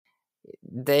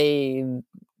they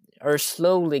are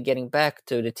slowly getting back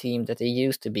to the team that they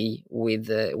used to be with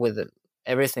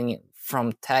everything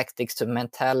from tactics to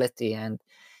mentality. And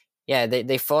yeah,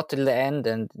 they fought till the end,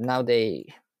 and now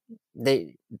they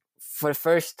for the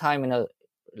first time in a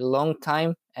long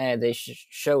time they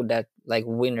showed that like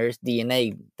winners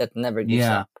DNA that never gives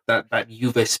up. that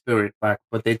Juve spirit back,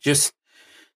 but they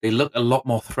look a lot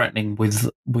more threatening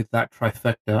with that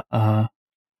trifecta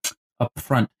up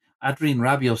front. Adrien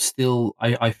Rabiot still,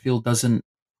 I feel, doesn't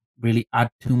really add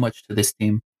too much to this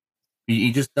team.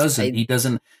 He just doesn't. He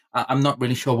doesn't. I'm not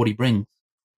really sure what he brings.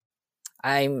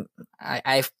 I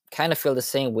kind of feel the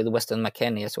same with Weston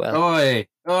McKennie as well. Oi,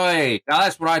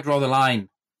 that's where I draw the line.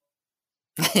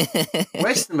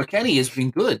 Weston McKennie has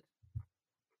been good.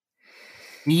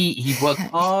 He worked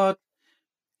hard.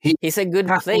 He's a good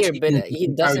player, but he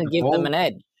doesn't give them an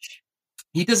edge.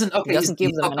 He doesn't. Okay, he doesn't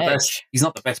give them an edge. He's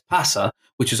not the best passer,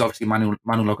 which is obviously Manu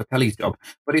Locatelli's job.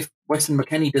 But if Weston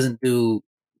McKennie doesn't do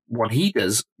what he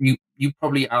does, you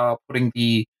probably are putting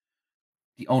the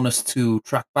onus to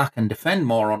track back and defend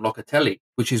more on Locatelli,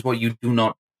 which is what you do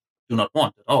not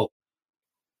want at all.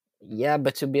 Yeah,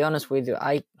 but to be honest with you,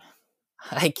 I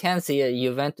can't see a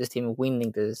Juventus team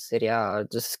winning the Serie A or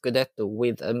the Scudetto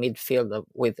with a midfield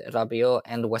with Rabiot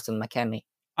and Weston McKennie.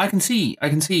 I can see a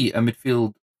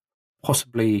midfield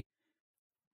possibly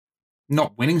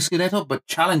not winning Scudetto, but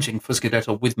challenging for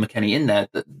Scudetto with McKennie in there.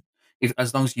 That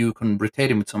as long as you can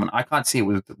rotate him with someone, I can't see it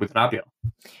with Rabiot.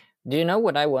 Do you know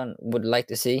what I would like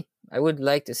to see? I would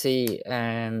like to see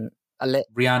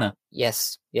Rihanna.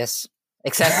 Yes,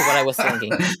 exactly what I was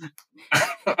thinking.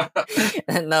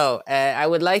 No, I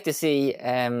would like to see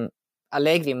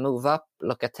Allegri move up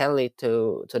Locatelli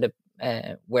to the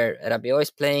where Rabiot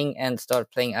is playing and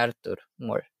start playing Arthur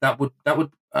more. That would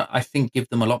I think give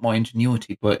them a lot more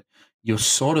ingenuity, but you're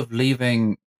sort of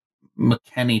leaving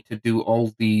McKennie to do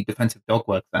all the defensive dog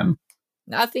work then.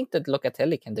 I think that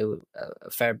Locatelli can do a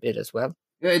fair bit as well.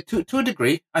 To a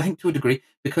degree. I think to a degree,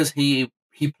 because he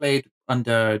played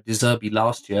under De Zerbi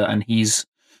last year and he's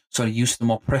sort of used to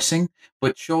more pressing.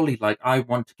 But surely, like, I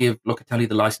want to give Locatelli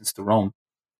the license to roam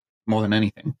more than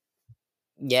anything.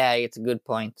 Yeah, it's a good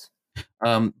point.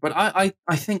 But I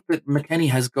think that McKennie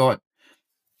has got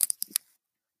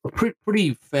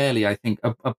pretty fairly, I think,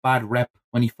 a bad rep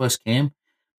when he first came.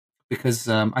 Because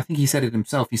I think he said it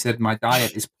himself. He said, my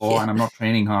diet is poor and I'm not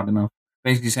training hard enough.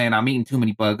 Basically saying I'm eating too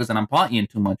many burgers and I'm partying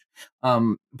too much.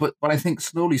 But I think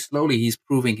slowly he's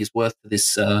proving his worth to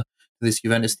this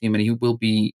Juventus team, and he will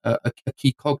be a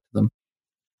key cog to them.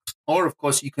 Or of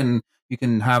course you can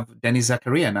have Denis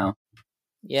Zakaria now.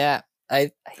 Yeah,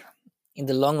 I in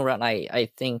the long run I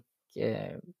think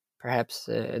perhaps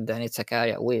Denis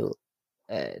Zakaria will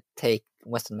take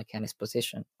Weston McKennie's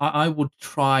position. I would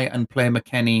try and play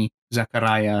McKennie,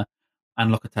 Zakaria,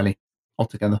 and Locatelli all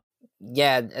together.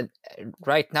 Yeah,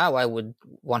 right now I would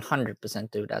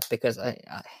 100% do that, because I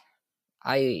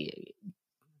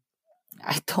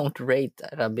don't rate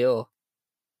Rabiot.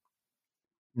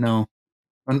 No,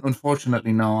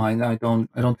 unfortunately, no. I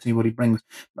don't see what he brings.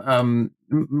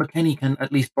 McKennie can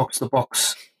at least box the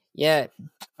box. Yeah.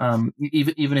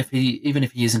 Even if he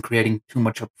isn't creating too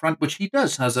much up front, which he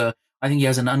does, I think he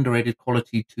has an underrated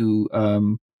quality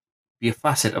to be a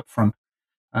facet up front.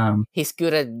 He's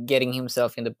good at getting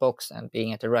himself in the box and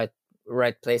being at the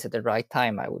right place at the right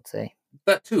time, I would say.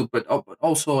 That too, but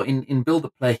also in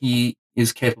build-up play, he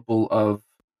is capable of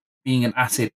being an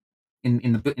asset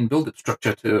in build-up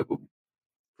structure to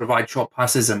provide short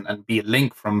passes and be a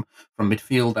link from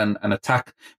midfield and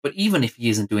attack. But even if he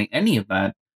isn't doing any of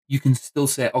that, you can still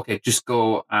say, okay, just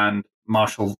go and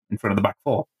marshal in front of the back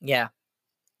four. Yeah.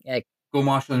 Go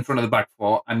marshal in front of the back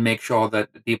four and make sure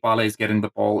that Dybala is getting the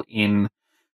ball in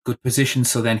good position,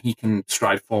 so then he can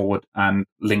stride forward and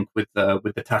link with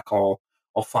the tackle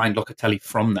or find Locatelli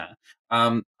from there.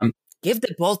 Give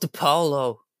the ball to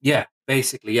Paolo. Yeah,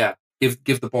 basically, yeah.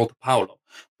 Give the ball to Paolo.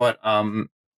 But I'm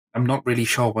not really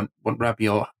sure what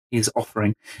Rabiot is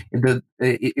offering.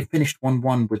 It finished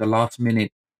 1-1 with a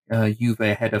last-minute Juve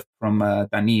header from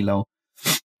Danilo.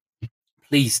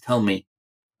 Please tell me,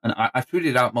 and I've tweeted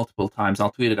it out multiple times, I'll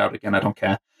tweet it out again, I don't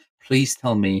care. Please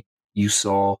tell me you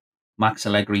saw Max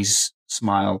Allegri's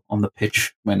smile on the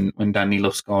pitch when Danilo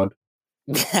scored.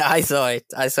 I saw it.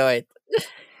 That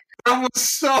was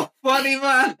so funny,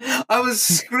 man. I was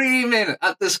screaming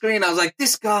at the screen. I was like,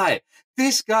 this guy,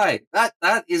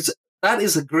 that is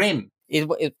a grin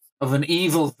of an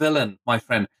evil villain, my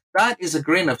friend. That is a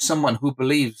grin of someone who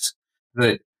believes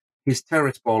that his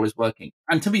terrorist ball is working.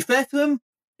 And to be fair to him,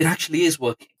 it actually is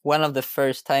working. One of the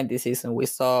first time this season we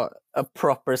saw a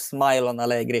proper smile on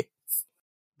Allegri.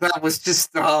 That was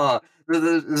just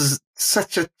There's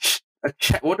such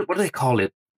what do they call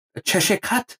it? A Cheshire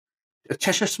cat? A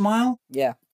Cheshire smile?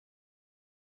 Yeah.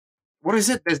 What is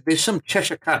it? There's some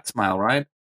Cheshire cat smile, right?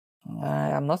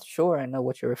 I'm not sure I know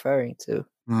what you're referring to.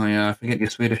 Oh yeah, I forget you're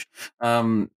Swedish.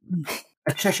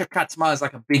 A Cheshire cat smile is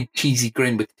like a big cheesy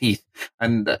grin with teeth,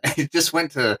 and it just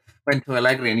went to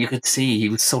Allegri, and you could see he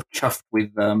was so chuffed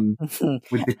with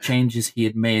the changes he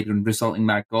had made and resulting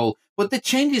that goal. But the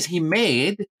changes he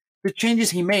made,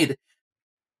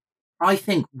 I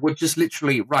think were just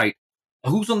literally right.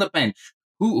 Who's on the bench?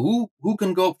 Who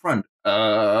can go up front?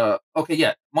 Okay,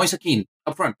 yeah, Moise Kean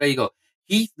up front. There you go.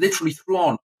 He literally threw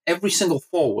on every single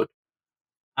forward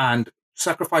and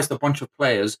sacrificed a bunch of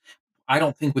players. I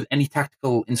don't think with any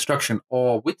tactical instruction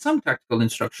or with some tactical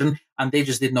instruction, and they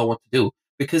just didn't know what to do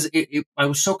because I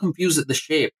was so confused at the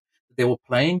shape that they were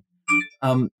playing.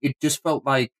 It just felt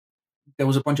like there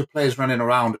was a bunch of players running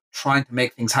around trying to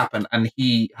make things happen, and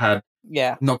he had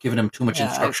Yeah. not giving him too much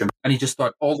instruction. And he just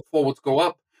thought, all the forwards go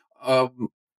up.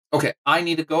 Okay, I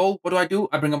need a goal. What do?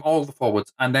 I bring them all the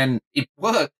forwards. And then it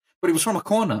worked, but it was from a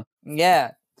corner.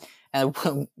 Yeah. And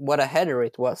what a header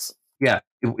it was. Yeah,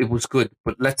 it was good.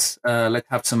 But let's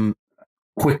have some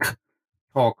quick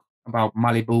talk about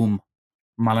Maliboom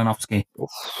Malinovsky.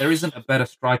 There isn't a better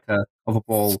striker of a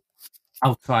ball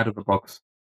outside of the box.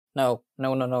 No.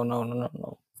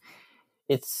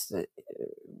 It's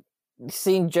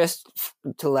seen just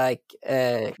to like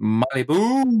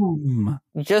Maliboom.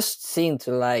 Just seen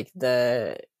to like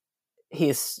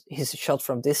his shot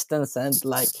from distance and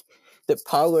like the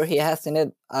power he has in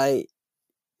it.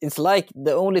 It's like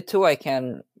the only two I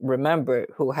can remember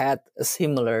who had a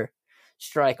similar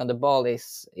strike on the ball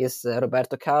is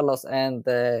Roberto Carlos and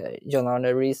John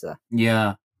Arne Riise.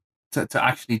 Yeah, to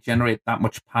actually generate that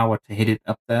much power to hit it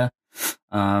up there.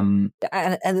 And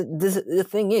the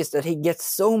thing is that he gets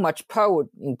so much power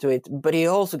into it, but he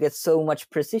also gets so much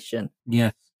precision.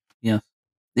 Yes.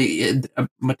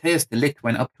 Matthias de Ligt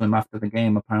went up to him after the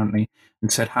game apparently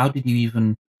and said, "How did you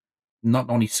even not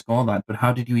only score that, but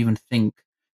how did you even think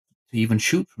to even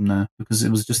shoot from there? Because it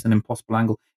was just an impossible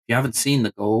angle. If you haven't seen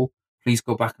the goal, please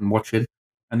go back and watch it.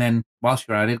 And then whilst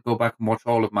you're at it, go back and watch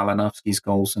all of Malinovsky's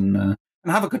goals and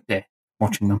have a good day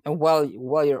watching them. And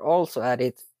while you're also at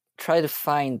it, try to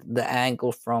find the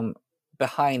angle from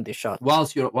behind the shot.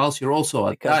 Whilst you're also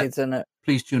at because that,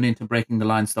 please tune in to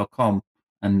breakingthelines.com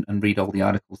and read all the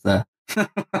articles there.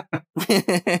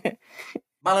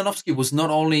 Malinovsky was not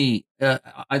only,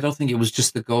 I don't think it was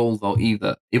just the goal though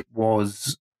either. It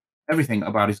was everything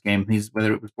about his game.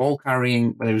 Whether it was ball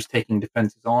carrying, whether it was taking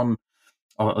defenses on,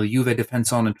 or Juve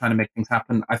defense on and trying to make things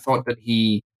happen. I thought that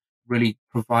he really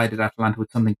provided Atalanta with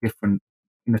something different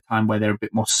in a time where they're a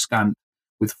bit more scant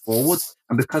with forwards.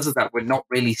 And because of that, we're not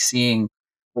really seeing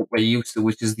what we're used to,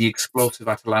 which is the explosive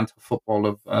Atalanta football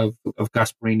of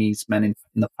Gasparini's men in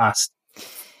the past.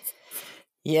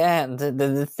 Yeah,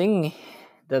 the thing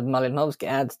that Malinovsky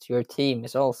adds to your team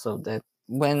is also that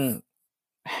when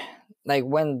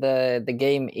the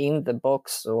game in the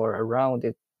box or around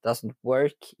it doesn't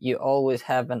work, you always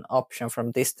have an option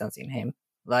from distance in him.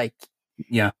 Like,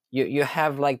 yeah, you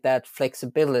have like that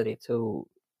flexibility to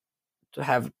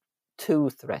have two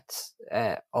threats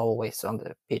always on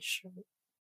the pitch.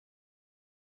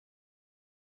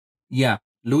 Yeah,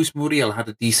 Luis Muriel had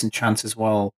a decent chance as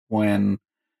well when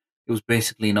it was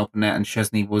basically an open net and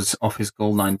Szczesny was off his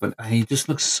goal line, but he just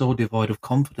looks so devoid of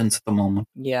confidence at the moment.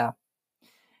 Yeah.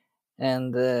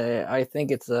 And I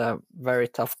think it's a very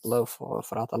tough blow for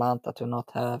Atalanta to not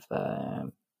have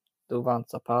Duvan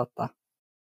Zapata.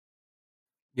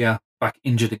 Yeah, back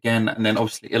injured again, and then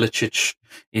obviously Ilicic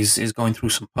is going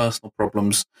through some personal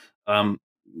problems.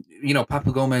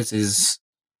 Papu Gomez's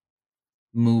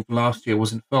move last year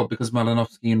wasn't felt because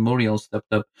Malinovsky and Muriel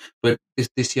stepped up, but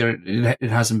this year it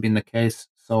hasn't been the case.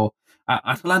 So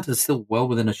Atalanta is still well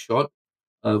within a shot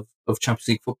of Champions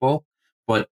League football,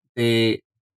 but they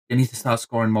need to start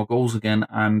scoring more goals again.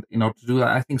 And in order to do that,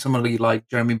 I think somebody like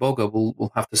Jeremy Boga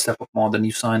will have to step up more than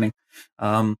new signing.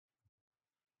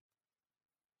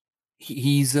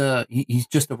 He's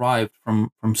just arrived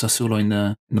from Sassuolo in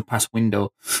the past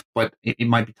window, but it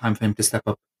might be time for him to step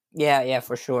up. Yeah,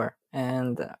 for sure.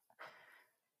 And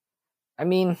I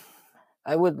mean,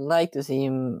 I would like to see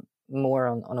him more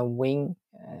on a wing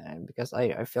because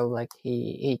I feel like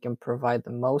he can provide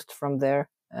the most from there.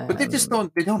 But they just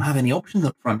don't have any options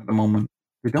up front at the moment.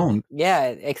 They don't. Yeah,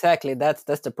 exactly. That's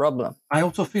the problem. I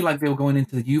also feel like they were going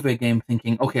into the Juve game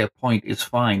thinking, okay, a point is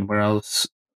fine, whereas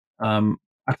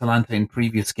Atalanta in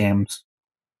previous games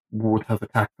would have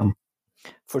attacked them.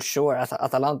 For sure,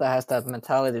 Atalanta has that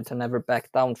mentality to never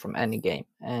back down from any game,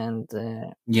 and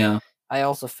yeah, I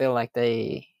also feel like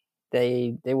they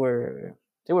were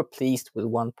pleased with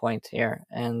 1 point here,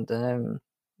 and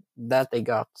that they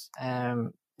got.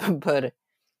 But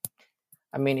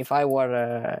I mean, if I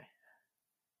were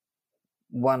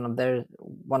one of their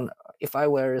one, if I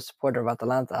were a supporter of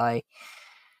Atalanta,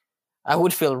 I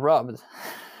would feel robbed.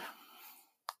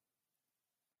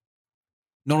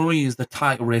 Not only is the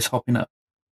title race hopping up.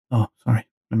 Oh, sorry.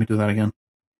 Let me do that again.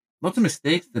 Lots of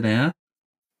mistakes today, huh?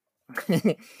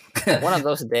 One of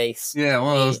those days. Yeah,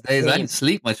 one of those days. I didn't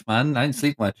sleep much, man. I didn't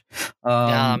sleep much.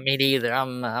 Yeah, me neither.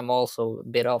 I'm also a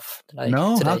bit off today.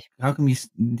 No, how come you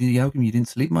didn't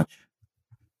sleep much?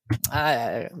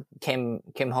 I came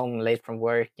home late from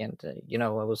work, and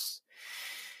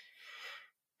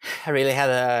I really had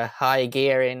a high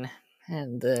gear in,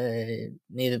 and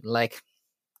needed like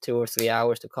 2 or 3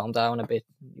 hours to calm down a bit.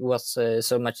 It was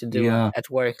so much to do at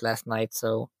work last night,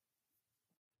 so.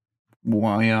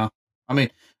 Well, yeah. I mean,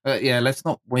 let's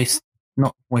not waste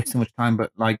too much time,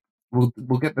 but like we'll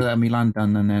get the Milan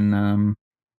done and then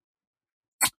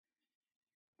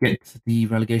get the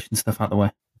relegation stuff out of the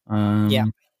way. Yeah.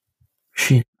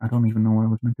 Shit, I don't even know what I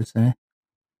was meant to say.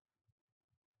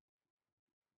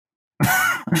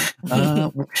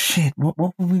 Shit, what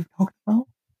were we talking about?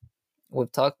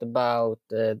 We've talked about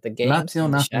the games. Lazio,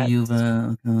 Napoli,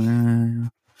 Juve.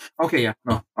 Okay, yeah,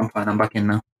 no, I'm fine. I'm back in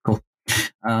now. Cool.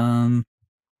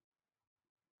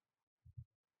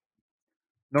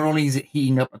 Not only is it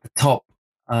heating up at the top,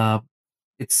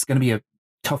 it's going to be a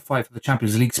tough fight for the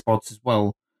Champions League spots as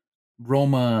well.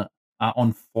 Roma are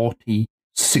on 40,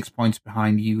 6 points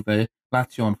behind Juve.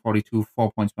 Lazio on 42,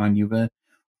 4 points behind Juve.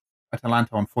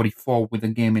 Atalanta on 44 with a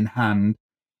game in hand,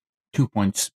 2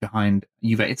 points behind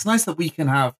Juve. It's nice that we can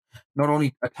have not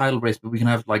only a title race, but we can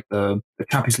have like the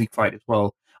Champions League fight as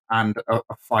well, and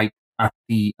a fight at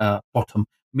the bottom.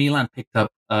 Milan picked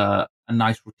up a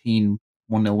nice routine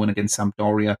 1-0 win against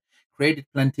Sampdoria. Created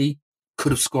plenty,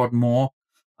 could have scored more.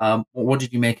 What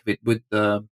did you make of it with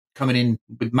coming in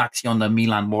with Maxi on the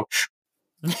Milan watch?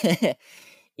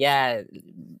 Yeah,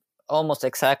 almost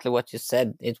exactly what you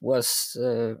said. It was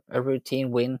a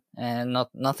routine win, and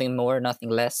nothing more, nothing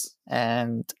less.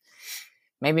 And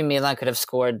maybe Milan could have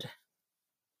scored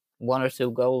 1 or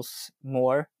 2 goals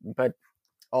more, but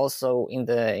also in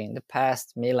the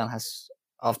past, Milan has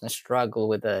often struggled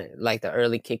with the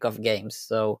early kickoff games.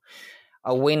 So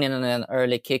a win in an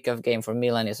early kickoff game for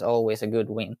Milan is always a good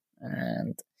win.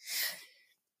 And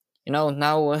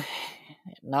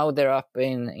now they're up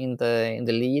in the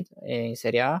lead in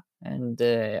Serie A, and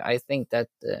I think that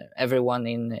everyone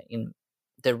in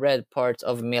the red part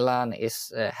of Milan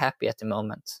is happy at the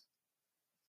moment.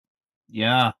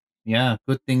 Yeah,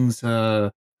 good things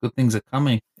are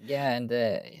coming. Yeah, and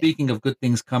speaking of good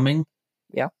things coming,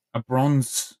 yeah, a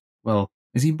bronze. Well,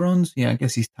 is he bronze? Yeah, I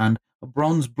guess he's tanned. A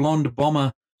bronze blonde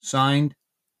bomber signed,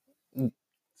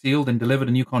 sealed, and delivered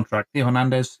a new contract. Theo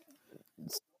Hernandez.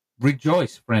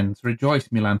 Rejoice, friends!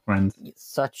 Rejoice, Milan friends!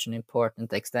 Such an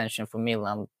important extension for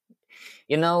Milan.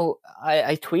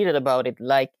 I tweeted about it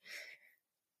like.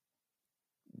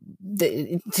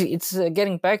 It's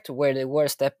getting back to where they were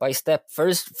step by step.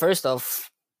 First off,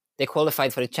 they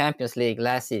qualified for the Champions League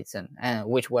last season,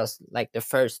 which was like the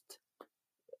first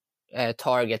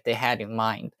target they had in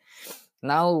mind.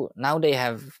 Now they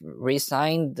have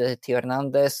re-signed Theo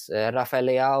Hernandez, Rafael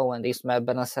Leao, and Ismael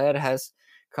Benacer has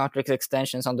contract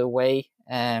extensions on the way.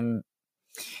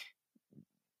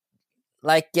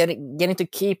 Like getting to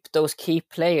keep those key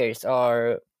players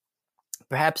are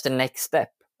perhaps the next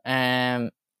step.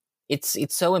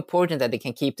 It's so important that they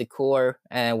can keep the core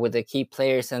with the key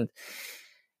players, and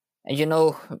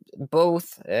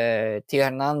both Theo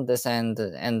Hernandez and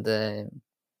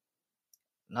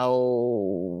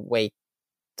no wait,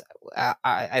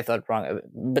 I thought wrong,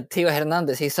 but Theo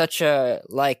Hernandez, he's such a,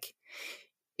 like,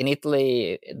 in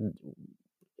Italy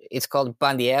it's called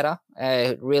bandiera,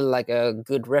 really like a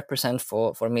good represent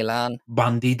for Milan.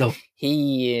 Bandido.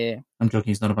 I'm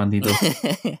joking, he's not a bandido.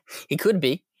 He could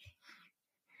be.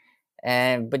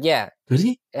 But yeah, could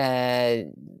he?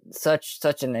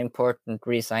 Such an important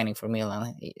re-signing for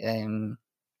Milan,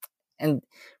 and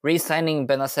re-signing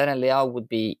Benacer and Leao would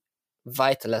be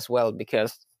vital as well,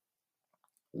 because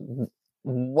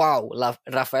wow,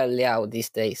 Rafael Leao these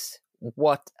days,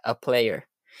 what a player!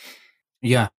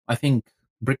 Yeah, I think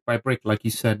brick by brick, like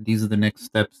you said, these are the next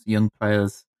steps. Young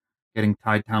players getting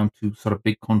tied down to sort of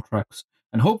big contracts,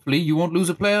 and hopefully you won't lose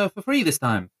a player for free this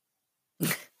time.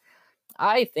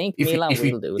 I think Milan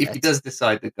will do that. If he does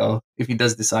decide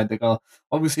to go.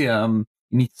 Obviously, you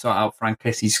need to sort out Frank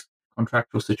Kessie's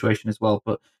contractual situation as well.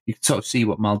 But you can sort of see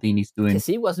what Maldini's doing.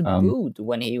 Because he was booed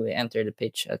when he entered the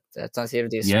pitch at San Siro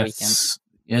this weekend.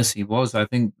 Yes, he was. I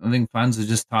think fans are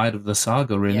just tired of the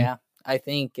saga, really. Yeah, I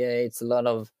think it's a lot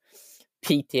of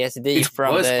PTSD it's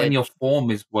from worse when your form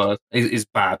is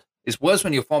bad. It's worse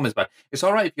when your form is bad. It's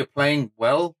all right if you're playing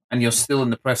well and you're still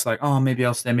in the press, like, oh, maybe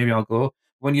I'll stay, maybe I'll go.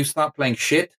 When you start playing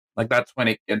shit, like that's when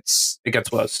it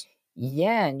gets worse.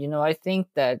 Yeah, and I think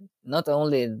that not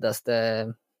only does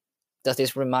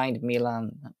this remind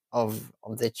Milan of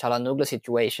the Çalhanoğlu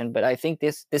situation, but I think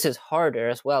this is harder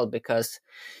as well because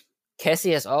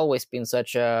Kessie has always been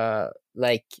such a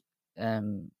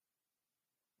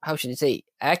how should you say,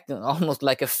 acting almost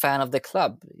like a fan of the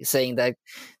club, saying that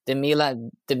the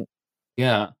Milan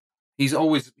he's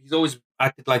always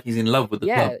acted like he's in love with the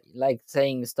club. Like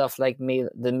saying stuff like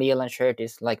the Milan shirt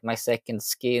is like my second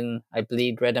skin, I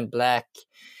bleed red and black.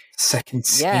 Second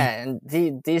skin. Yeah, and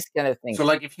these kind of things. So,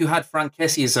 like, if you had Frank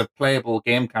Kessie as a playable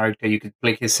game character, you could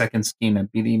play his second skin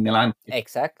and be the Milan.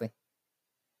 Exactly.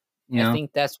 I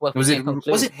think that's what was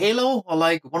it Halo or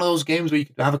like one of those games where you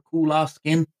could have a cool ass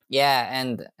skin? Yeah,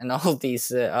 and all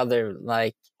these other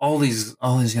like all these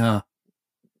yeah.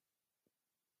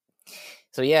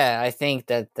 So yeah, I think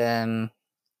that that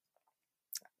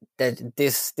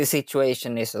this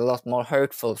situation is a lot more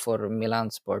hurtful for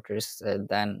Milan supporters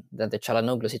than the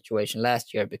Çalhanoğlu situation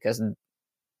last year, because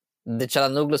the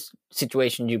Çalhanoğlu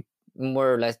situation you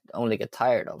more or less only get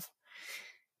tired of.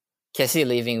 Kessie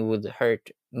leaving would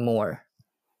hurt more.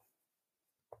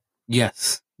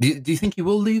 Yes. Do you think he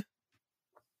will leave?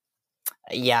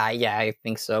 Yeah, I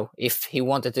think so. If he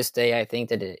wanted to stay, I think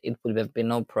that it would have been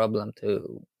no problem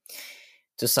to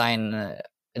sign a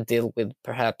deal with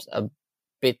perhaps a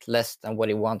bit less than what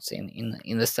he wants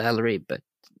in the salary. But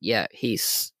yeah, he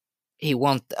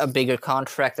wants a bigger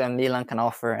contract than Milan can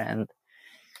offer, and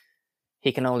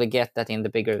he can only get that in the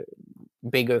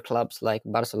bigger clubs like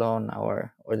Barcelona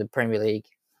or the Premier League.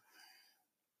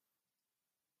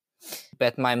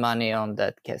 Bet my money on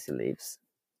that Kessie leaves.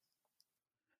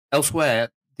 Elsewhere,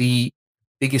 the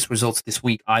biggest results this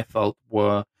week, I felt,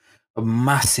 were a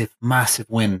massive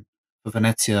win for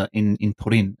Venezia in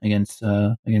Turin against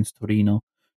Torino,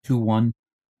 2-1.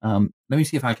 Let me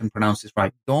see if I can pronounce this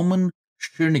right. Domen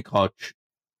Širniković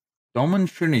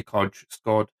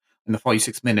scored in the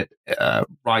 46th minute,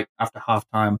 right after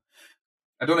halftime.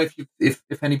 I don't know if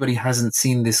anybody hasn't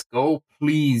seen this goal,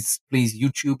 please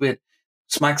YouTube it.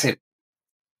 Smacks it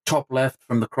top left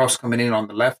from the cross coming in on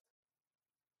the left.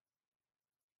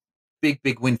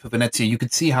 Big win for Venezia. You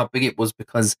could see how big it was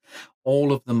because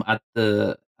all of them at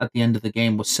the end of the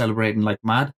game was celebrating like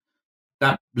mad.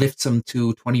 That lifts them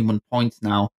to 21 points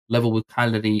now, level with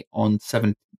Cagliari on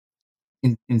 17th,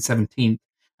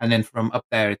 and then from up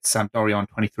there it's Sampdoria on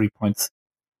 23 points.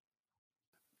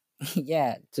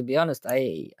 Yeah, to be honest,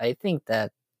 I think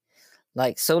that,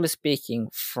 like, solely speaking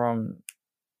from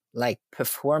like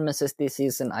performances this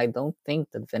season, I don't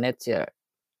think that Venezia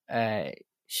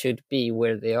should be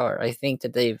where they are. I think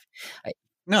that they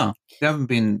haven't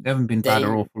been bad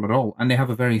or awful at all, and they have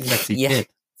a very sexy kid.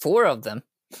 4 of them.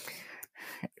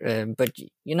 But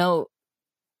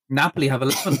Napoli have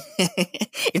 11.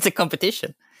 It's a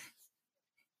competition.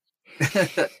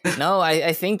 No,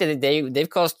 I think that they've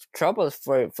caused trouble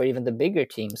for even the bigger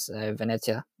teams,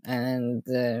 Venezia, and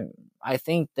I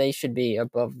think they should be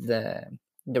above the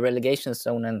relegation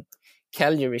zone, and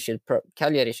Cagliari should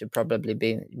probably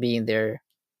be in their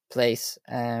place,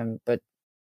 but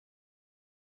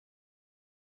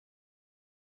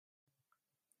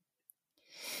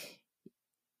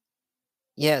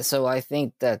yeah, so I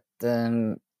think that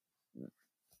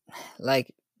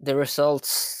like the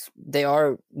results, they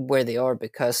are where they are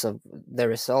because of the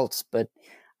results, but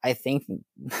I think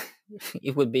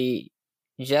it would be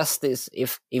justice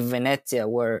if Venezia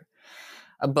were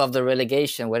above the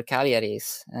relegation where Cagliari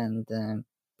is. And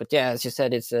but yeah, as you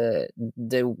said, it's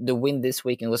the win this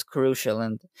weekend was crucial,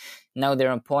 and now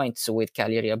they're on points with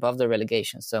Cagliari above the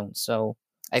relegation zone. So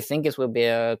I think it will be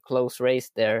a close race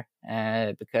there,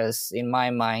 because in my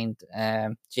mind,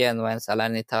 Genoa and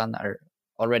Salernitana are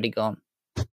already gone.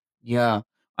 Yeah,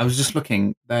 I was just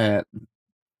looking there.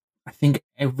 I think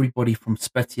everybody from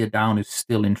Spezia down is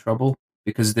still in trouble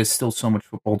because there's still so much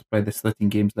football to play. There's 13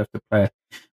 games left to play.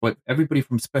 But everybody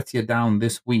from Spezia down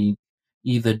this week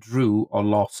either drew or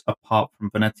lost apart from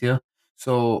Venezia.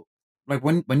 So, like,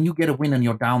 when you get a win and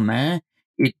you're down there,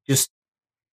 it just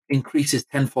increases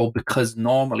tenfold because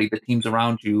normally the teams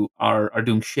around you are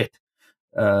doing shit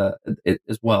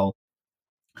as well.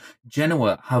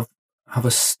 Genoa have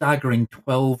a staggering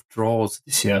 12 draws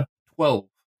this year. 12.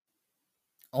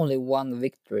 Only 1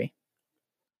 victory.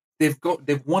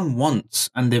 they've won once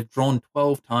and they've drawn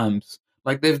 12 times.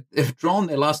 Like they've drawn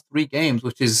their last 3 games,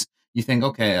 which is, you think,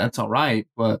 okay, that's all right,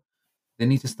 but they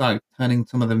need to start turning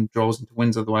some of them draws into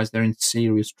wins, otherwise they're in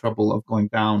serious trouble of going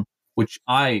down, which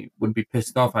I would be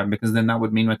pissed off at, because then that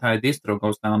would mean Mattia Distro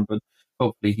goes down, but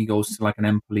hopefully he goes to like an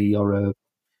Empoli or a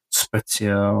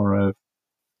Spezia or a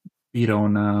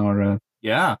Verona or a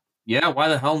yeah. Why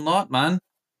the hell not, man?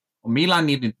 Well, Milan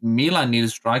needed a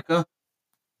striker.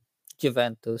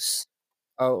 Juventus.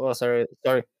 Oh, sorry.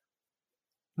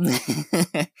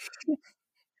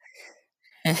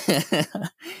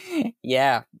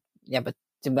 Yeah, but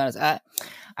to be honest,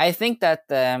 I think that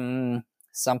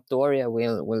Sampdoria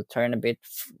will turn a bit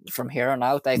from here on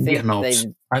out. I think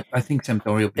I think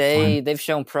Sampdoria will be fine. They've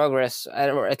shown progress,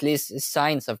 or at least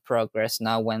signs of progress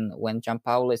now. When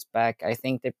Gianpaolo is back, I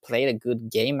think they played a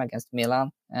good game against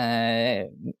Milan. I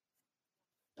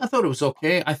thought it was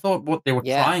okay. I thought what they were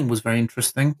trying was very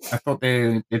interesting. I thought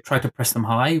they tried to press them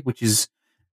high, which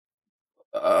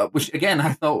again,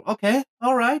 I thought, okay,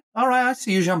 all right, I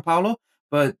see you, Gianpaolo.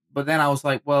 But then I was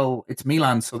like, well, it's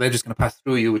Milan, so they're just going to pass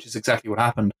through you, which is exactly what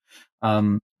happened.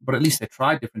 But at least they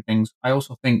tried different things. I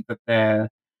also think that their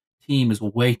team is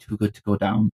way too good to go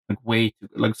down. Like way too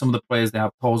good. Like some of the players they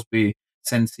have: Tosby,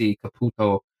 Sensi,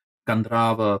 Caputo,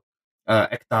 Gandrava,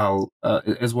 Ekdal,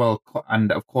 as well,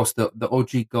 and of course the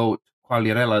OG goat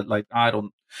Quagliarella. Like I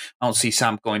don't see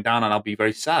Sam going down, and I'll be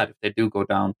very sad if they do go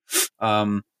down.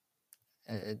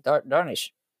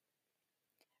 Darnish,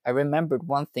 I remembered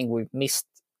one thing we missed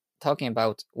talking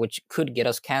about, which could get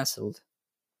us cancelled.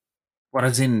 What,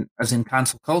 as in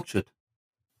cancel cultured?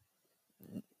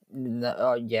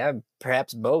 Yeah,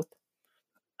 perhaps both.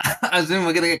 As in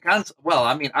we're gonna get cancelled? Well,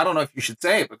 I mean, I don't know if you should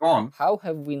say it, but go on. How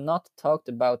have we not talked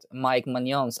about Mike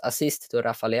Magnon's assist to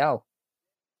Rafa Leao?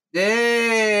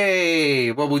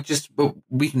 Yay! Well,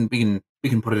 we can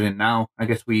put it in now. I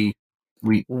guess we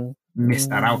missed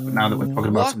that out, but now that we're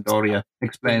talking about Sampdoria,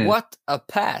 explain it. What a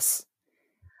pass!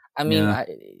 I mean,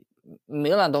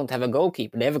 Milan don't have a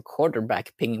goalkeeper; they have a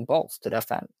quarterback pinging balls to the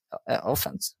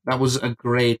offense. That was a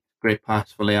great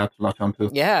pass for Leao to latch onto.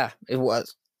 Yeah, it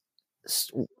was.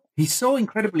 He's so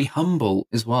incredibly humble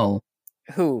as well.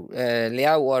 Who,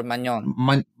 Leao or Magnon?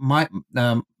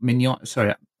 Mignon.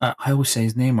 Sorry, I always say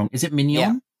his name wrong. Is it Mignon?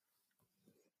 Yeah.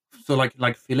 So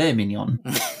like filet mignon.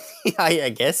 I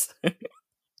guess.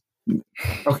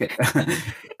 Okay.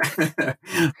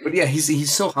 But yeah,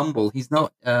 he's so humble. He's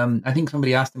not. I think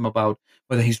somebody asked him about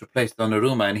whether he's replaced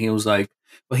Donnarumma, and he was like,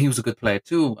 "Well, he was a good player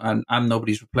too, and I'm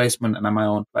nobody's replacement, and I'm my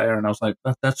own player." And I was like,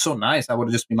 "That's so nice." I would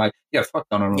have just been like, "Yeah, fuck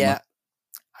Donnarumma."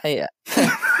 Yeah,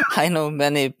 I know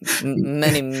many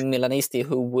Milanisti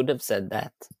who would have said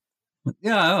that.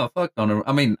 Yeah, fuck Donnarumma.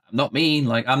 I mean, not me.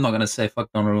 Like, I'm not going to say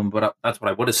fuck Donnarumma, but that's what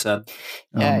I would have said.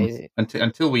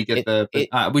 Until we get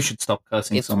we should stop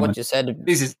cursing. It's so what much. You said.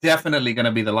 This is definitely going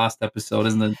to be the last episode,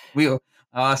 isn't it?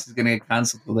 Our ass is going to get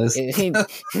cancelled for this.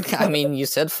 I mean, you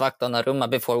said fuck Donnarumma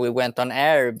before we went on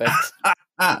air, but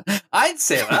I'd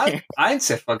say that. I'd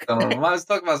say fuck Donnarumma. I was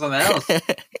talking about something else.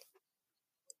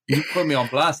 You put me on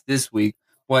blast this week,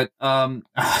 but I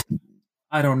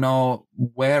don't know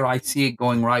where I see it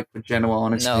going right for Genoa,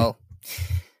 honestly. No.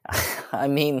 I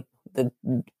mean, the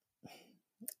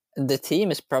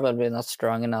team is probably not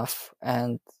strong enough,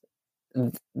 and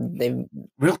they've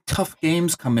real tough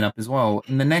games coming up as well.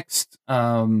 In the next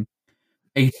 8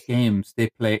 games,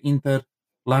 they play Inter,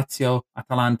 Lazio,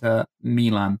 Atalanta,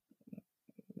 Milan.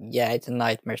 Yeah, it's a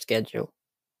nightmare schedule.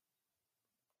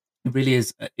 It really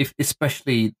is,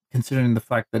 especially considering the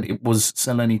fact that it was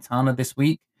Salernitana this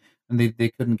week, and they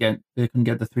couldn't get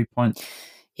the 3 points.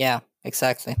 Yeah,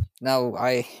 exactly. Now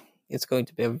it's going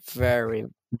to be a very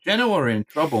Genoa are in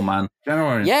trouble, man.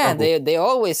 Trouble. They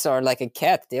always are like a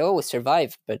cat. They always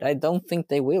survive, but I don't think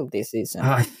they will this season.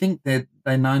 I think that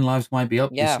their 9 lives might be up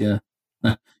this year.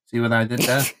 See what I did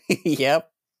there?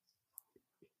 Yep.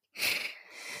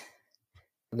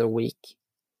 The week.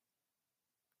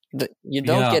 You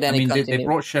don't get any. I mean, they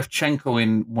brought Shevchenko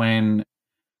in when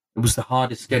it was the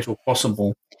hardest schedule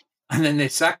possible, and then they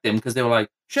sacked him because they were like,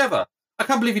 "Sheva, I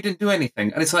can't believe you didn't do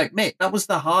anything." And it's like, mate, that was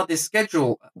the hardest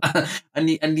schedule, and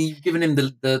you've given him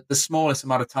the smallest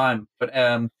amount of time. But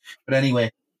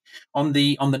anyway, on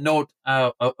the note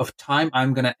of time,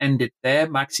 I'm going to end it there.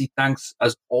 Maxi, thanks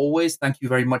as always. Thank you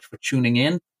very much for tuning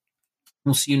in.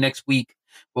 We'll see you next week,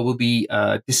 where we'll be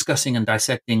discussing and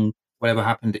dissecting whatever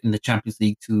happened in the Champions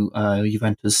League to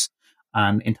Juventus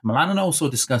and Inter Milan, and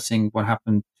also discussing what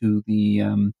happened to the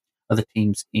other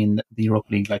teams in the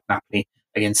Europa League, like Napoli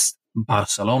against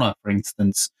Barcelona, for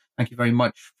instance. Thank you very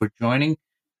much for joining.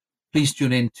 Please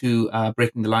tune in to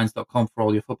breakingthelines.com for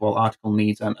all your football article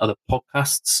needs and other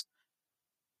podcasts.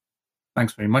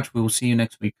 Thanks very much. We will see you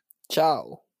next week.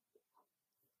 Ciao.